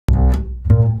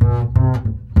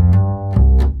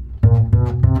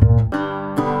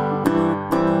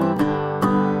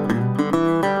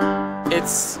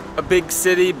big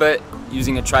city, but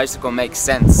using a tricycle makes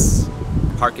sense.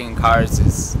 Parking cars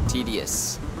is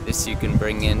tedious. This you can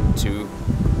bring into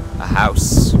a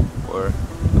house or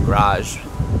a garage,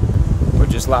 or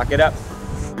just lock it up.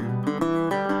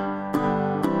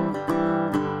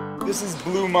 This is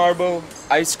Blue Marble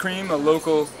Ice Cream, a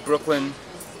local Brooklyn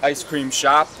ice cream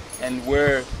shop, and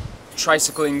we're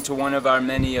tricycling to one of our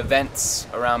many events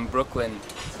around Brooklyn.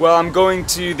 Well, I'm going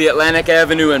to the Atlantic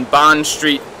Avenue and Bond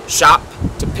Street shop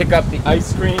to pick up the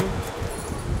ice cream,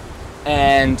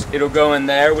 and it'll go in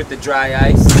there with the dry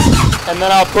ice. And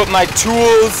then I'll put my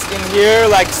tools in here,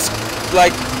 like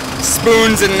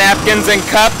spoons and napkins and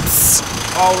cups,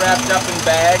 all wrapped up in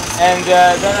bags. And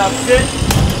then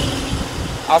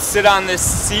I'll sit on this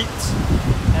seat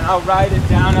and I'll ride it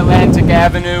down Atlantic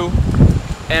Avenue,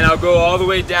 and I'll go all the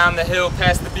way down the hill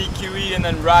past the BQE and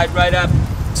then ride right up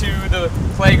to the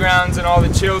playgrounds and all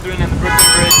the children and the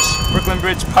Brooklyn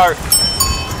Bridge Park.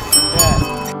 Yeah.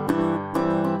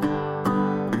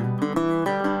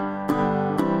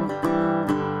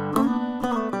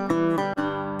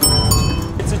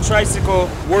 It's a tricycle.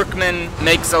 Workman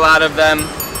makes a lot of them,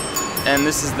 and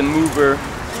this is the mover.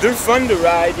 They're fun to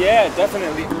ride, yeah,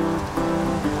 definitely.